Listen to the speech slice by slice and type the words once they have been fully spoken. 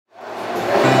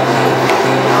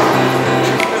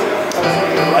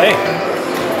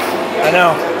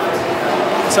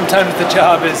Sometimes the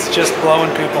job is just blowing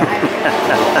people.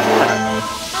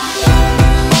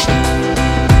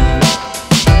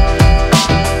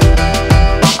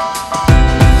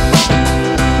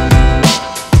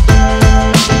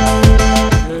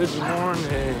 Good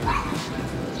morning.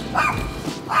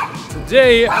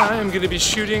 Today I'm going to be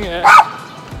shooting at...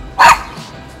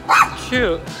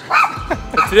 Cute.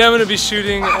 Today I'm going to be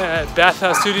shooting at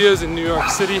Bathhouse Studios in New York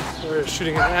City. We're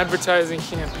shooting an advertising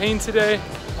campaign today.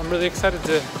 I'm really excited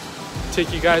to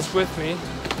take you guys with me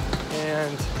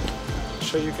and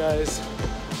show you guys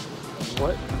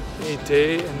what a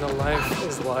day in the life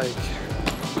is like.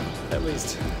 At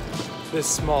least this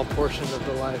small portion of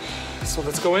the life. So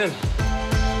let's go in.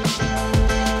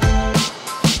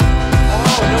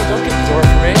 Oh no, don't get the door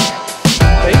for me.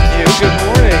 Thank you, good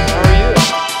morning, how are you?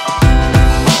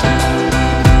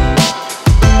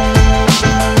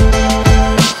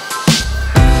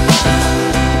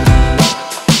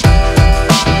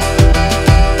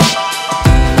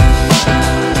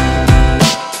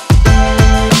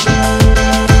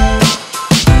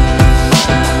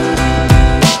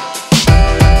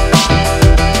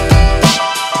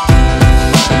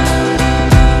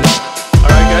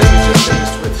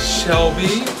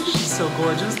 She's so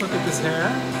gorgeous. Look at this hair.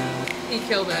 He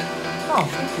killed it. Oh,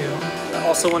 thank you. I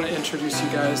also want to introduce you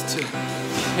guys to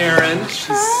Karen. She's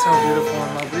so beautiful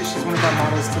and lovely. She's one of our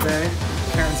models today.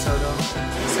 Karen Soto.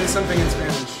 Say something in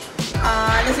Spanish.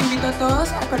 Les invito a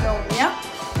todos a Colombia.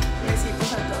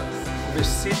 Besitos a todos.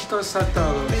 Besitos a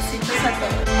todos. Besitos a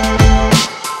todos.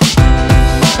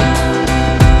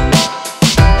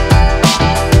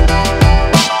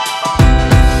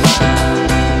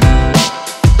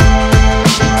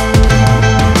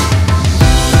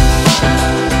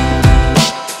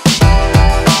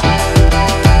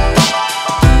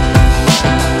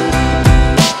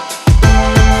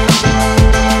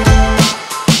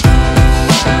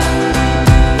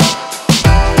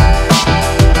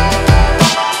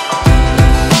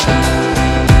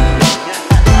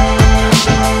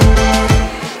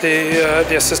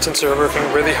 The assistants are working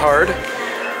really hard.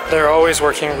 They're always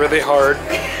working really hard.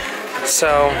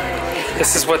 So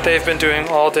this is what they've been doing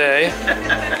all day.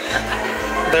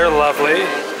 They're lovely.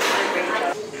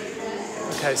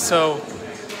 Okay, so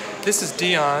this is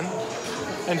Dion,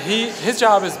 and his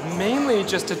job is mainly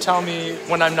just to tell me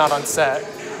when I'm not on set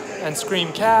and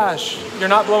scream, "Cash, you're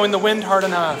not blowing the wind hard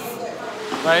enough,"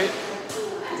 right?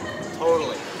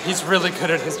 Totally. He's really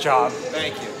good at his job.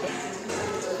 Thank you.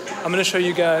 I'm going to show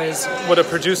you guys what a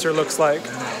producer looks like.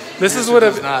 This is what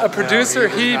a producer,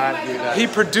 he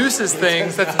produces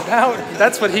things.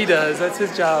 That's what he does. That's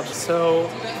his job. So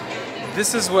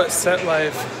this is what set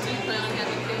life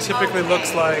typically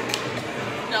looks like.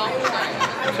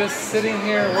 Just sitting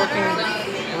here working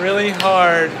really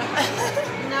hard.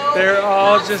 They're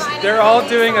all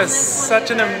doing such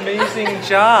an amazing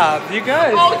job. You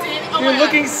guys, you're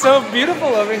looking so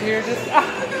beautiful over here. Just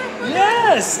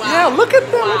yes, yeah. Look at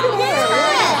them. Look at her.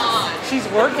 Yeah. She's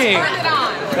working.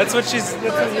 That's what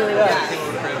you're at.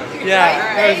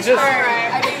 Yeah,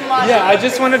 I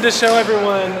just wanted to show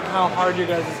everyone how hard you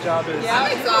guys' job is. Yeah,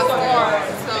 it's awesome.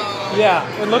 Yeah,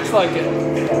 it looks like it.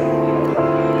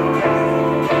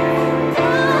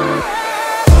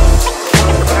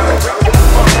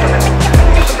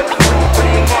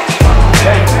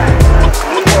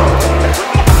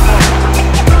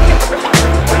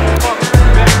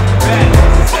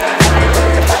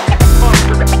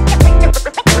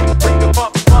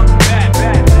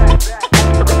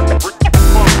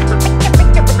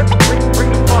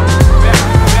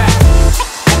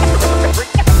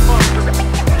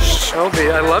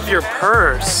 I love your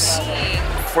purse.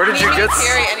 Where did you get?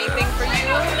 Carry anything for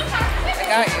you? I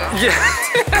got you.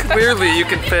 Yeah, clearly you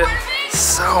can fit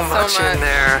so much in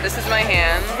there. This is my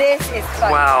hand. This is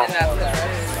fun. Wow, And that's the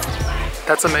rest.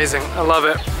 that's amazing. I love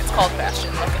it. It's called fashion.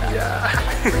 Look it up. Yeah.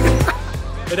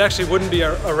 It actually wouldn't be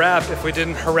a wrap if we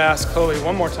didn't harass Chloe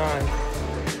one more time.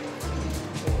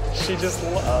 She just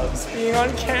loves being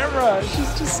on camera.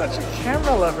 She's just such a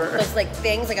camera lover. Those like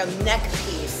things, like a neck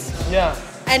piece. Yeah.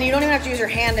 And you don't even have to use your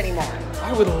hand anymore.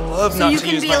 I would love not to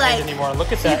use my hand anymore.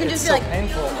 Look at that. You can it's just so be like,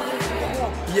 painful.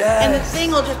 Yes. And the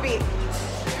thing will just be.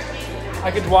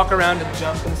 I could walk around and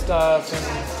jump and stuff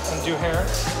and do hair.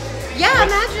 Yeah,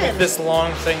 imagine. With this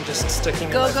long thing just sticking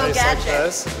in my face gadget. like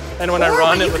this. And when I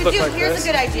run, it would look like here's this. a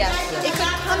good idea. It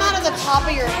could come out of the top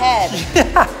of your head.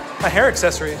 Yeah, a hair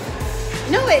accessory.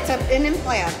 No, it's an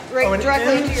implant. Right,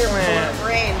 directly into your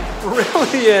brain.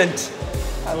 Brilliant.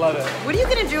 I love it. What are you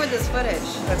gonna do with this footage?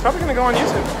 It's probably gonna go on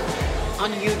YouTube.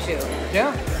 On YouTube?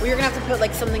 Yeah. Well, you're gonna have to put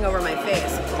like something over my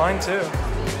face. Mine too.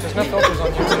 There's no filters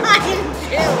on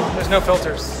YouTube. There's no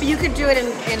filters. But you could do it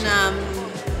in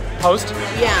Post?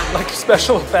 yeah. Like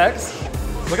special effects?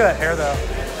 Look at that hair though.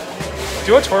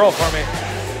 Do a twirl for me.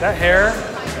 That hair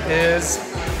is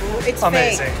It's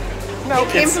amazing. fake. No, It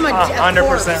came it's from a 100%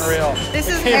 corpse. real. This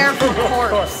It is came hair from a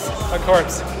corpse. A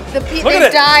corpse. They Look at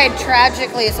it. died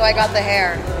tragically, so I got the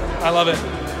hair. I love it.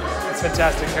 It's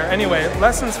fantastic hair. Anyway,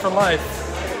 Lessons for Life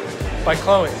by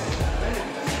Chloe.